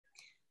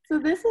So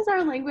this is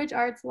our language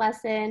arts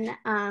lesson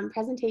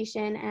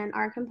presentation, and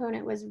our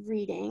component was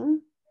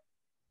reading.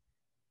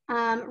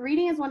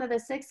 Reading is one of the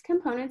 6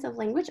 components of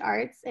language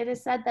arts. It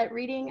is said that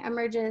reading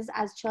emerges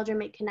as children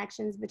make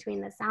connections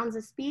between the sounds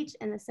of speech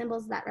and the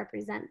symbols that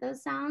represent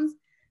those sounds,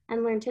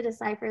 and learn to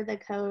decipher the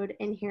code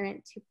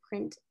inherent to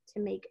print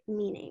to make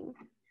meaning.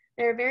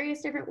 There are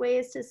various different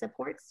ways to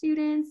support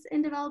students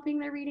in developing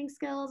their reading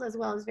skills, as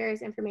well as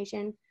various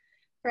information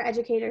for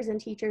educators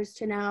and teachers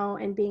to know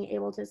and being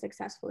able to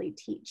successfully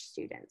teach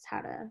students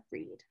how to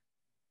read.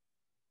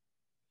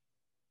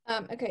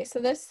 Okay, so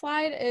this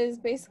slide is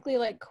basically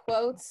like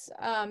quotes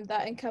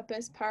that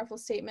encompass powerful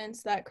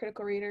statements that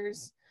critical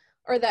readers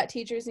or that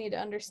teachers need to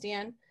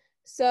understand.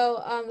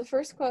 So the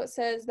first quote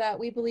says that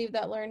we believe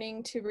that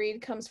learning to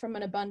read comes from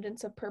an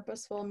abundance of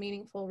purposeful,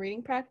 meaningful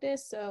reading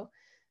practice. So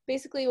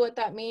basically what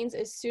that means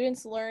is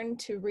students learn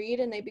to read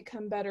and they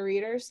become better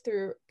readers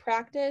through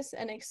practice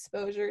and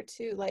exposure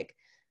to like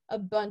a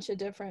bunch of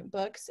different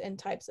books and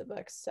types of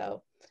books.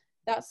 So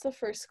that's the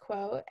first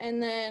quote. And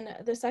then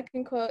the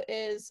second quote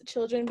is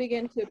children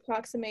begin to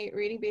approximate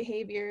reading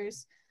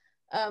behaviors.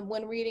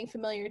 When reading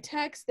familiar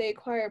text, they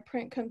acquire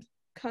print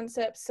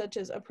concepts such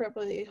as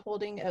appropriately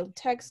holding a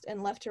text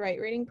and left to right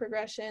reading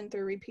progression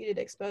through repeated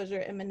exposure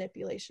and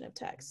manipulation of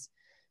text.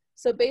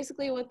 So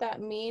basically what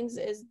that means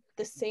is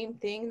the same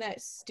thing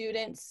that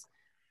students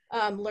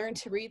learn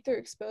to read through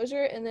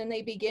exposure, and then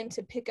they begin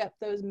to pick up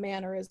those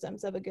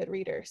mannerisms of a good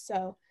reader.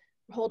 So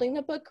holding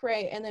the book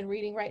right and then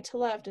reading right to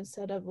left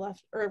instead of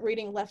left, or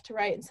reading left to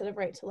right instead of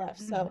right to left.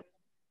 So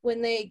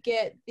when they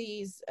get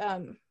these,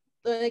 when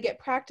they get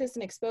practice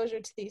and exposure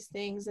to these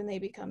things, then they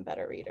become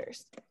better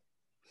readers.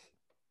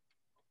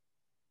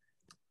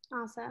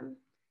 Awesome.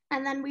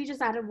 And then we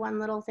just added one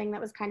little thing that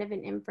was kind of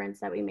an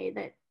inference that we made,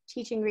 that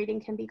teaching reading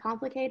can be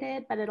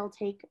complicated, but it'll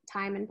take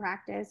time and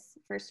practice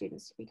for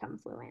students to become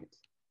fluent.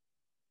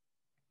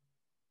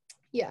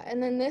 Yeah,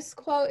 and then this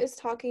quote is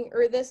talking,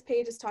 or this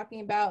page is talking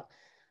about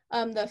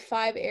the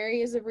 5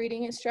 areas of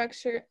reading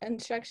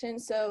instruction.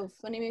 So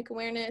phonemic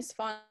awareness,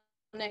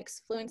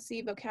 phonics,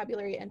 fluency,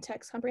 vocabulary, and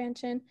text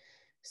comprehension.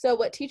 So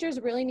what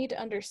teachers really need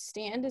to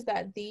understand is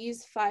that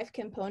these 5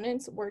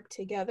 components work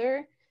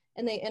together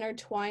and they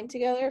intertwine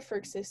together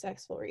for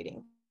successful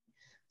reading.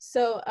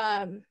 So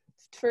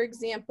for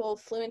example,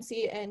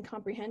 fluency and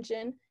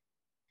comprehension.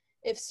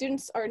 If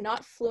students are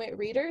not fluent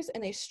readers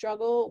and they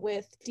struggle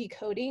with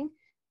decoding,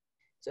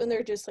 so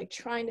they're just like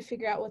trying to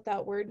figure out what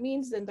that word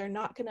means, then they're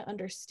not going to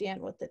understand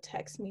what the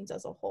text means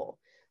as a whole.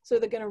 So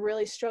they're going to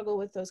really struggle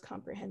with those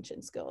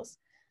comprehension skills.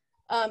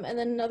 And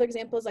then another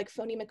example is like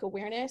phonemic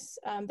awareness.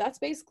 That's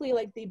basically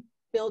like the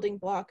building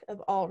block of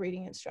all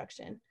reading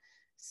instruction.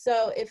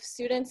 So if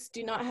students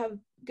do not have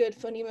good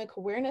phonemic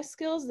awareness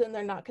skills, then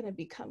they're not going to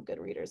become good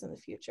readers in the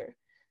future.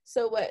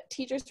 So what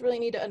teachers really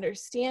need to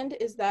understand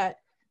is that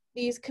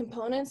these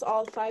components,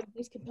 all 5 of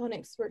these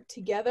components work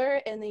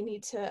together, and they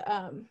need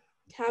to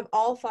have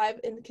all 5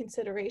 in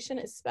consideration,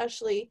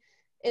 especially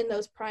in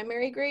those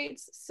primary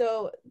grades,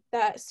 so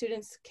that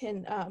students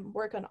can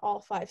work on all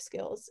 5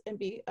 skills and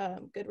be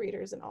good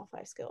readers in all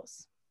 5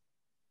 skills.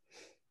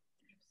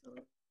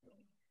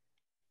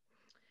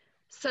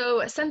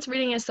 So since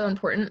reading is so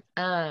important,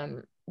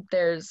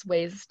 there's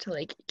ways to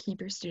like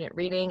keep your student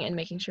reading and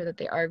making sure that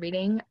they are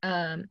reading.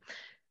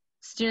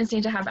 Students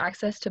need to have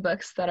access to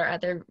books that are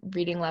at their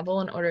reading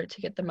level in order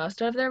to get the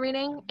most out of their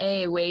reading.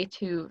 A way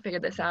to figure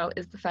this out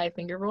is the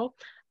 5-finger rule.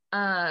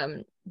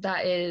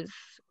 That is,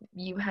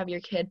 you have your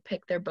kid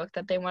pick their book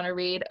that they want to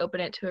read, open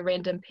it to a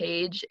random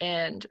page,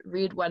 and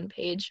read 1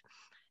 page.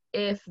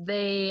 If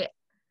they,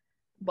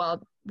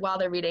 while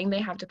they're reading,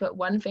 they have to put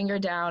 1 finger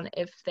down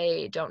if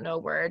they don't know a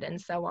word,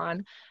 and so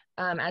on.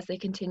 As they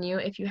continue,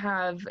 if you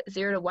have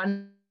 0 to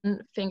 1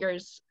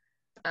 fingers,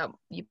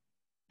 you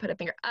put a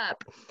finger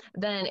up,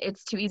 then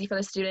it's too easy for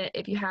the student.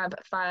 If you have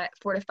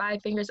 4 to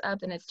 5 fingers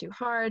up, then it's too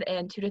hard,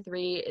 and 2 to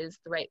 3 is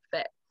the right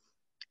fit.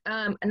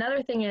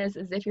 Another thing is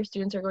if your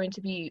students are going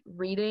to be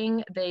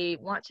reading, they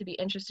want to be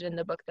interested in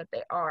the book that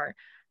they are.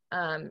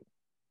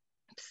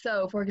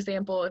 So for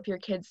example, if your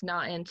kid's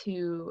not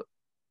into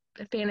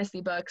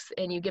fantasy books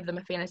and you give them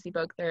a fantasy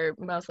book, they're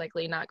most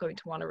likely not going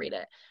to want to read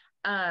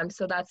it.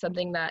 So that's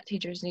something that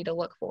teachers need to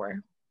look for.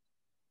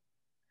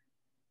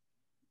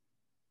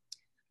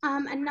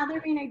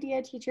 Another main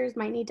idea teachers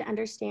might need to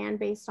understand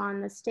based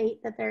on the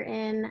state that they're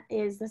in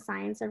is the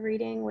science of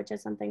reading, which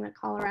is something that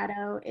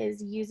Colorado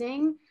is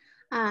using.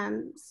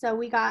 So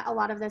we got a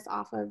lot of this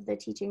off of the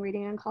Teaching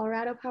Reading in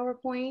Colorado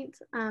PowerPoint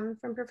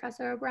from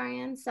Professor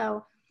O'Brien.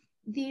 So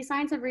the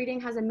science of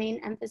reading has a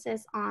main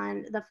emphasis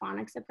on the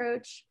phonics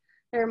approach.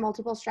 There are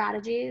multiple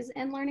strategies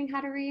in learning how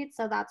to read.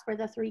 So that's where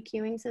the 3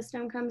 cueing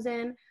system comes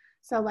in.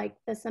 So like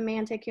the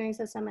semantic cueing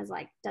system is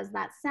like, does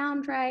that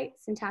sound right?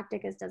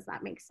 Syntactic is, does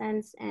that make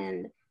sense?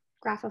 And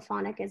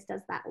graphophonic is,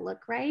 does that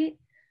look right?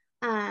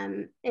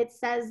 It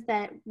says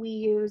that we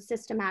use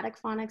systematic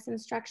phonics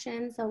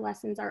instruction. So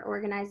lessons are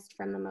organized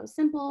from the most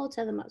simple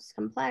to the most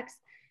complex,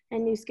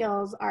 and new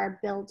skills are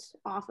built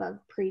off of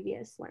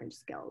previous learned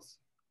skills.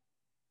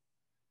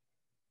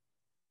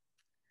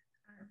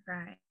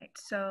 right.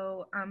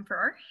 So for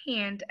our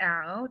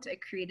handout, I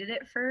created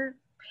it for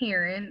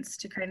parents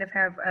to kind of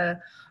have a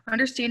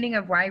understanding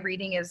of why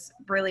reading is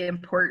really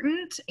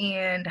important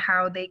and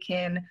how they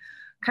can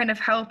kind of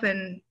help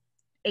and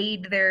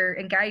aid their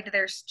and guide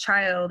their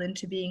child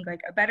into being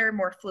like a better,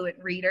 more fluent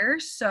reader.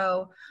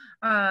 So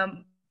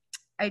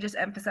I just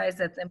emphasize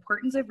that the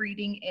importance of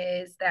reading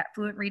is that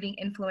fluent reading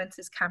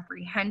influences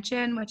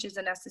comprehension, which is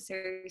a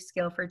necessary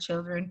skill for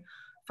children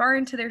far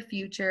into their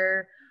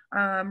future.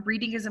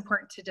 Reading is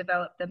important to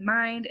develop the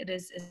mind. It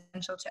is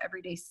essential to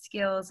everyday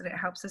skills, and it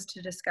helps us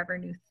to discover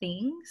new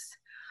things.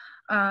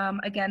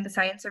 Again, the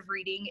science of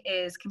reading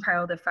is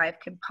compiled of 5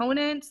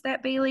 components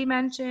that Bailey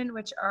mentioned,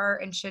 which are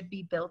and should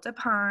be built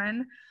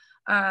upon.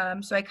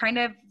 So I kind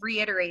of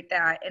reiterate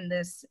that in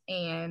this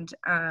and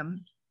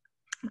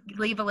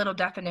leave a little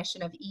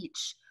definition of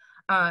each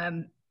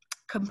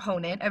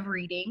component of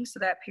reading so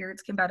that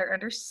parents can better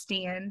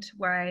understand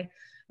why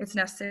it's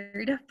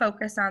necessary to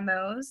focus on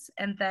those.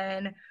 And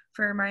then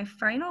for my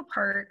final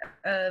part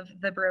of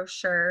the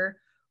brochure,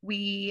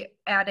 we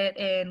added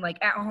in like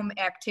at-home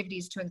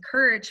activities to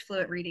encourage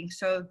fluent reading.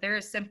 So they're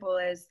as simple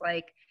as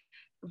like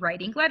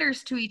writing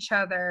letters to each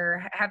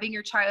other, having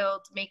your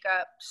child make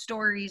up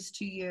stories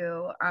to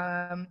you.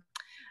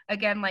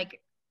 Again, like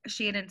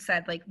Shannon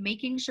said, like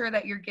making sure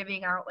that you're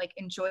giving out like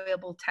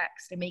enjoyable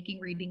text and making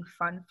reading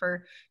fun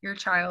for your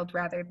child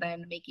rather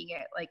than making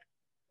it like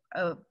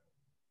a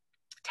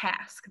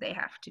task they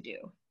have to do.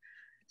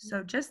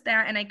 So just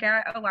that, and I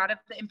got a lot of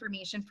the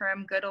information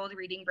from Good Old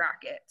Reading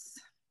Rockets.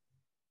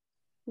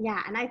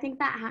 Yeah, and I think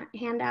that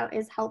handout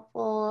is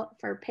helpful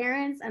for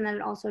parents, and then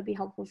it'd also be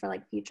helpful for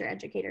like future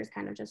educators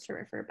kind of just to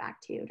refer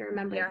back to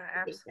remember. Yeah,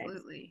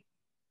 absolutely.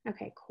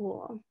 Okay,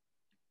 cool.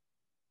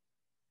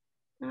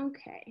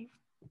 Okay.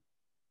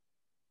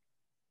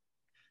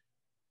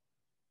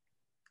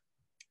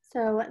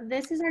 So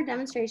this is our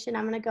demonstration.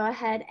 I'm going to go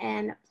ahead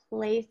and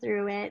play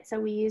through it. So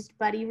we used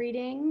Buddy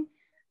Reading,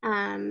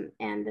 and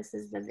this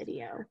is the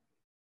video.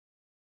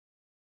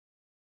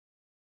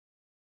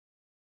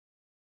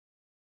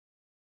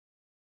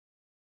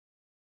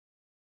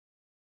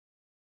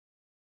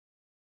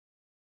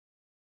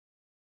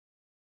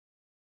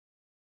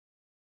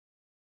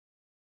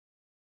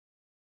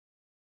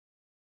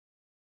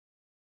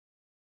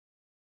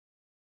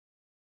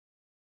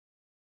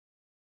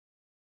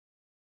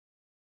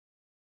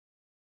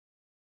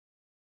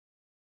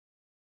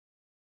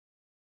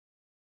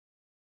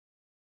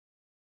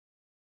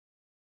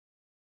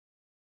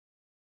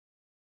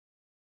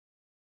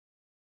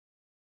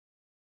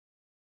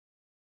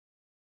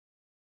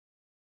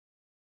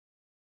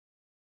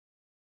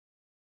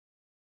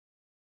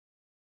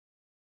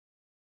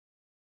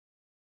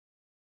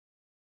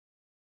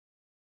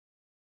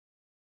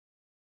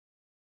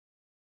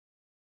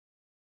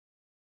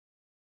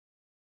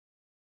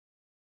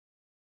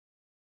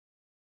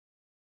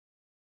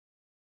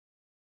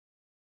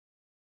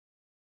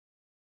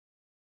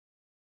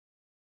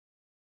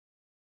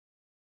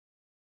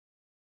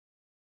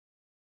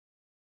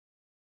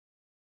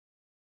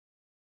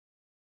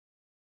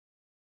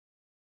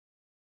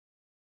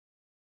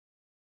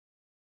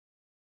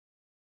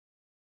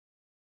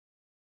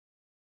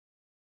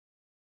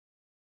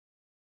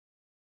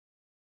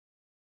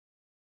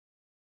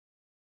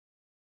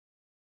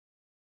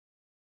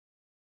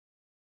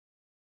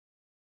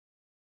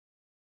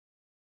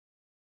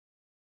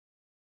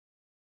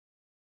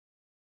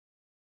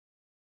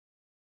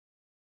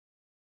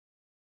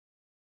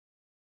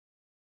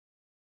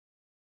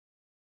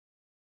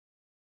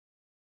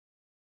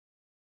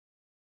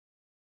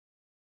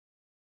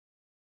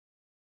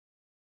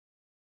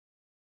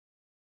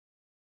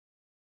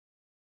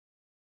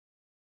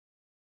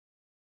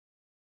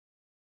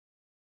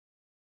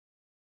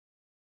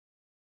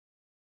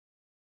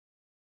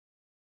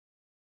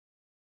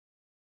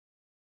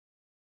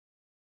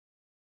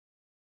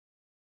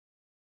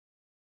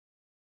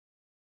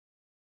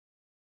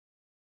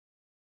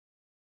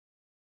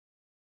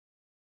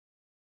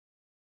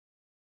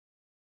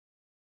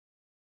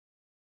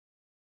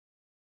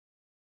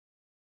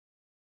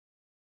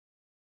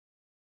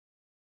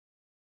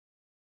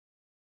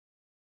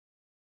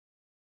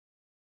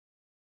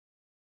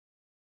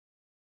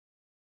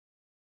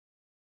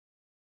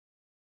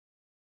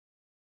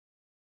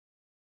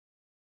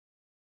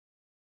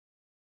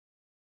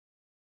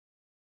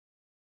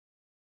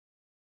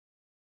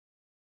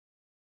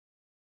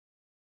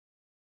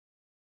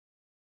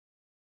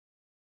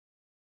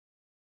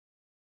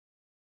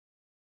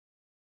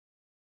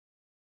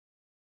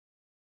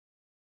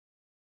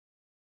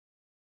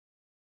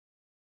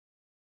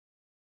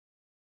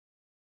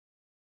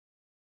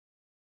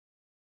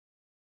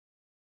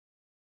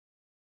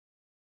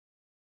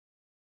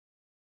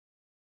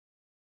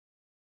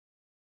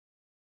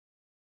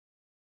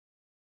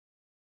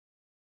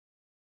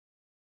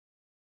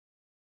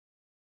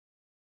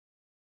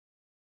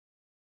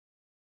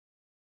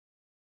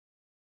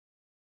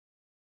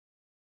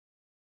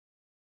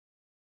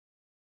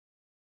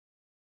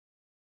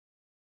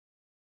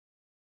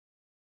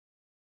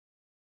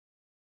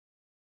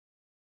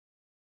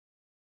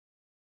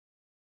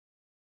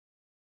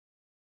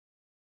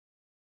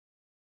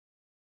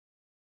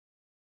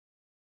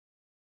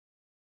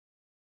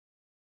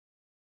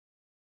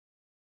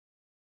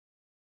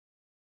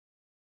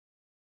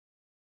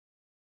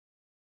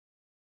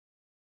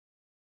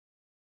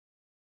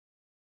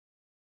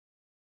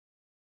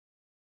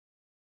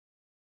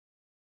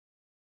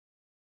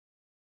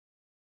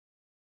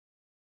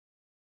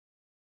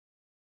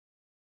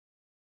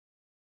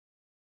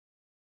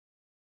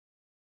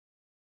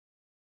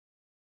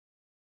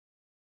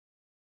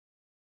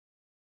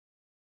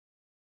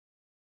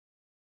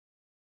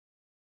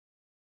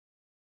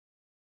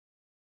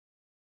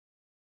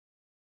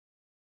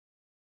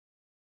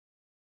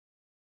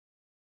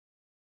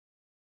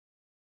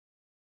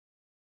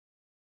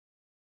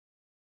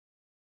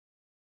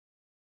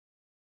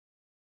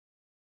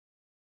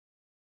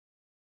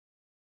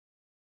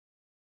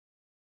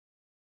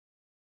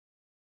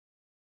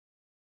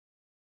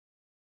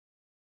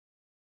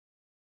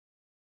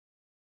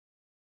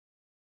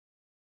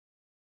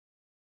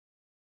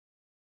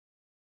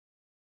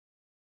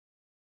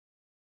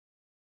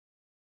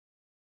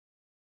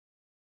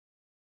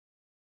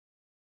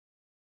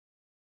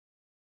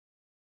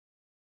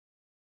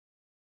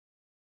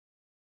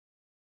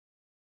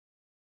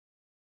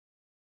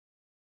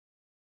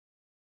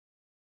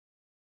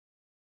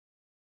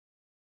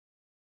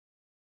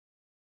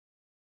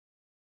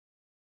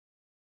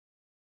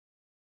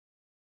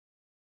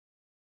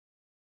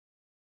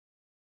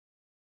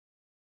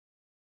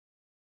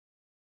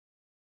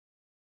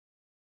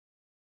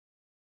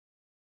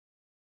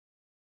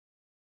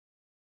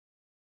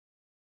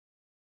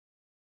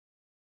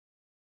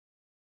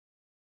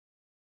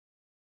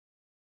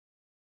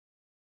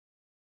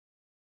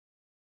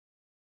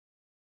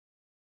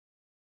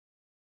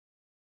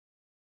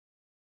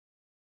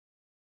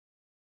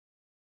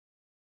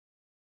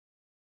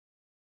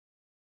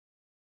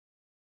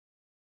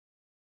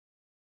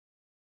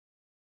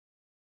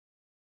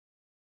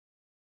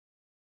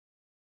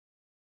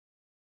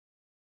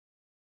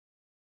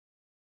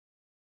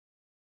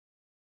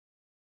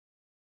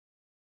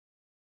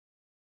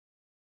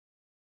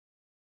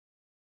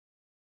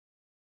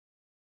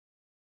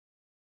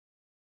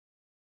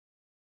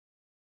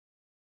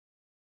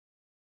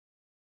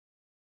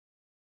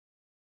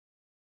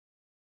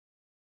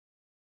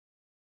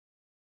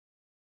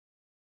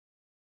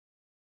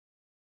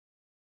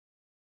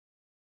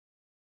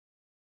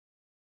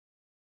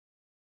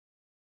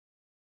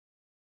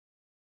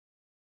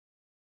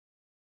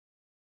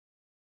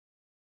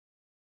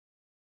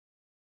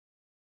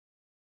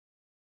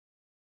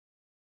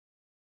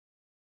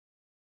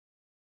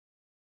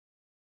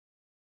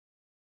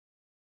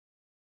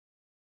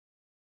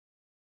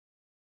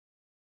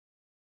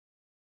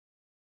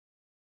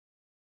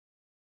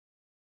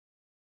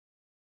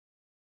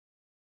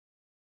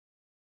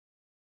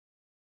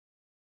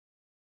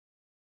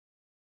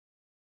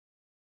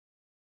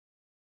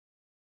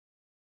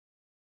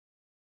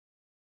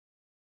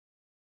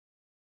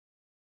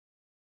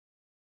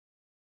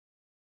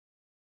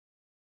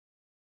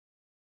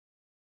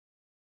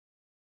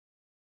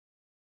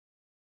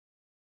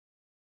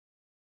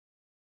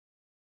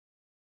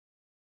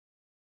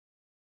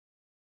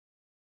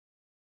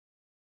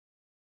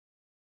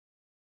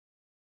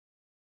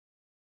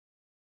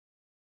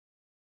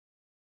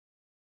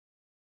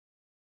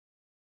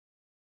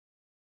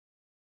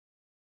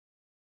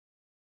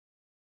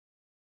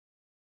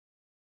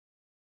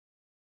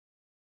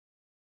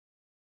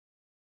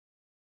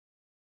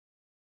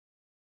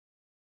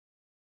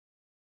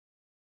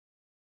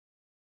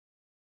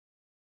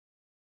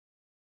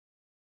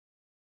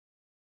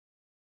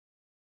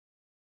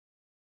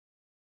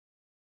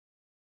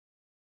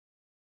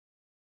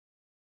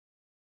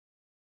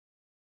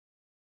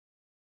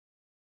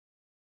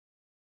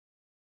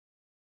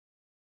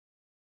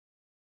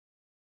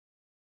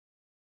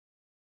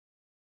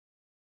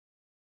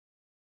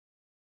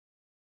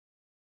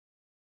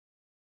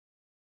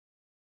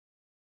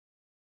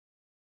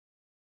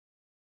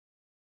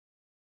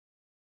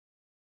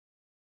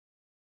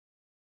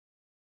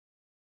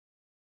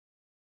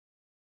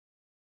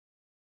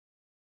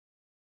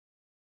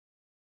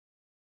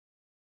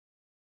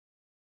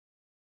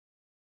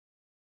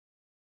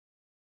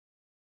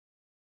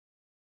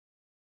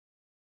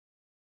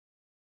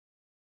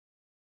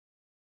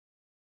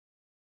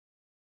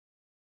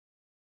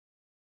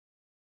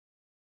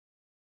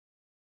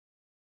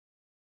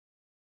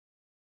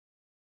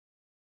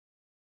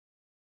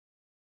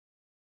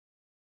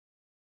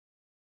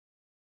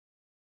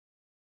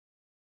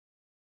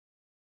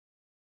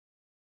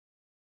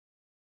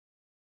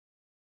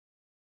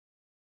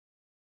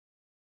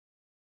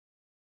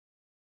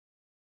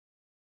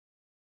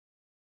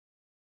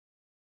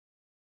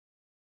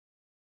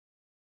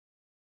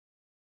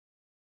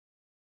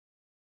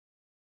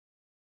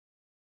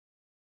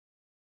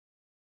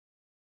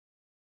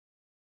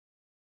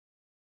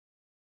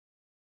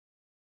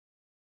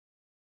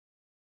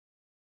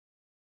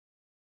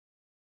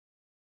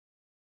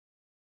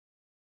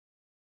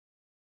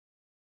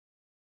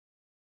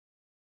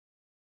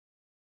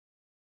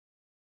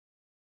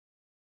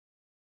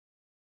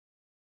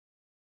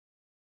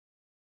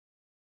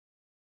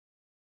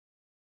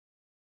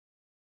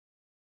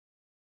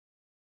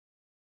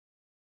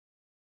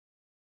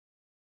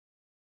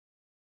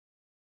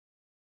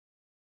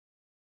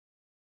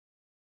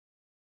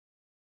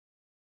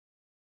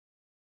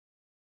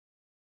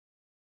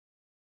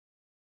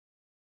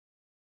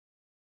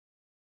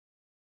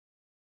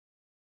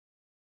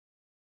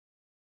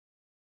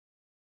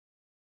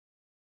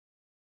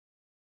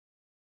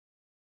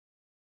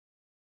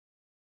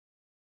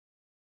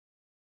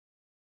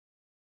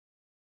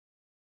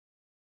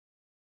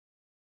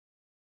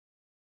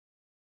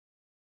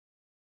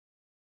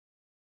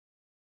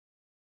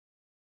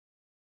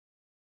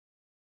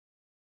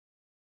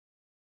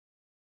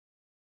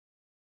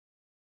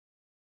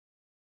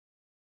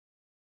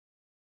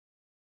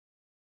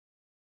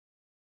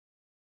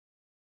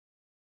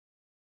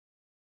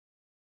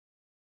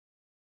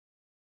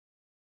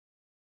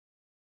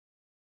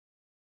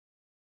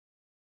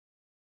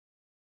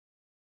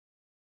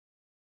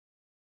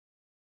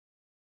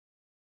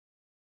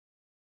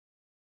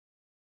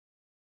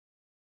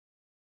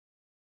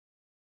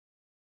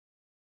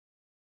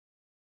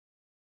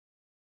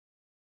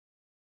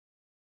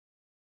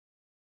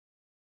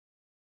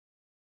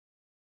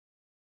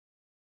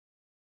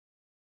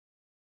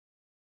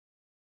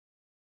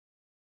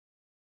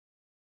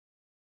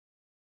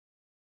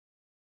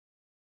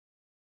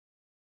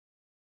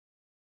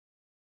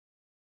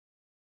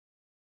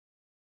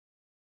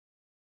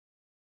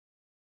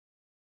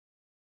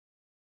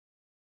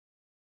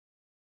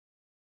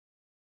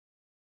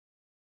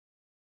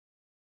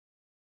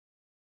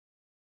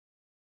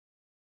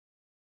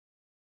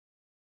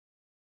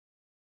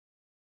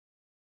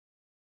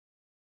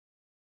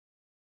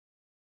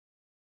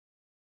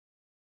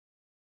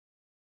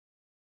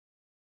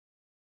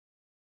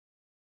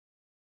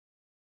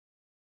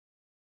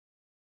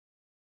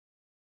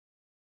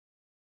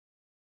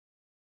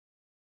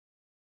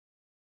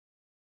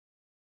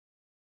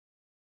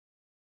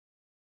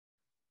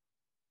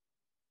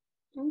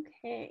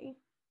 Okay.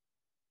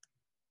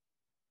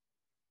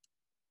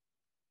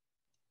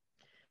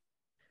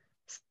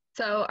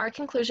 So our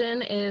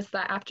conclusion is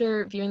that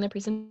after viewing the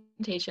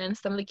presentation,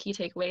 some of the key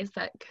takeaways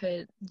that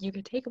you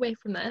could take away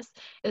from this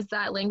is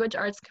that language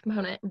arts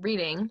component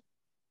reading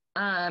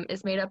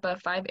is made up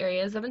of 5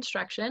 areas of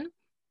instruction,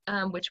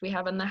 which we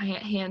have on the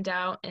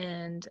handout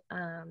and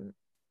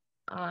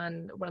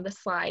on one of the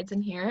slides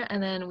in here.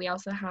 And then we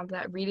also have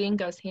that reading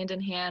goes hand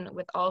in hand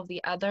with all of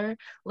the other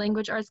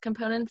language arts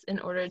components in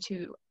order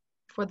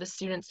for the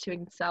students to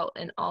excel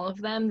in all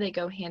of them. They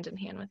go hand in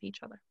hand with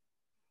each other.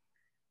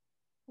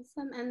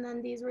 Awesome. And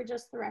then these were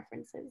just the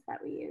references that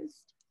we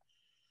used.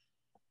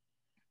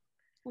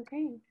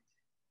 Okay.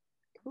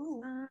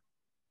 Cool.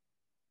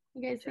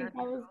 You guys think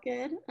that was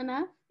good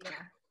enough? Yeah.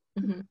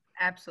 Mm-hmm.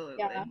 Absolutely.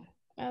 Yeah,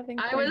 I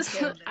think I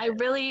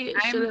really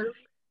should have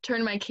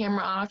turned my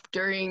camera off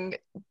during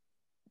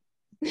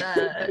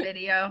the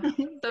video.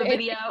 The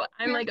video.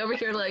 I'm like over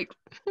here like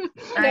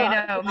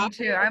I know, me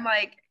too. I'm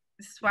like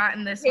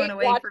swatting this one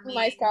away from me.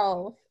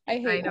 Myself. I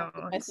hate know,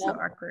 it's so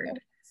myself. awkward.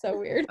 So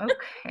weird.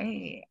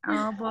 Okay.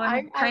 Well,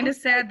 I'm kind of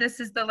sad this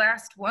is the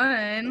last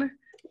one.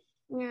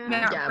 Yeah.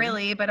 Not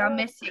really, but I'll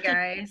miss you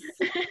guys.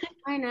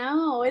 I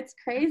know. It's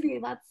crazy.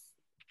 That's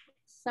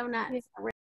so nuts.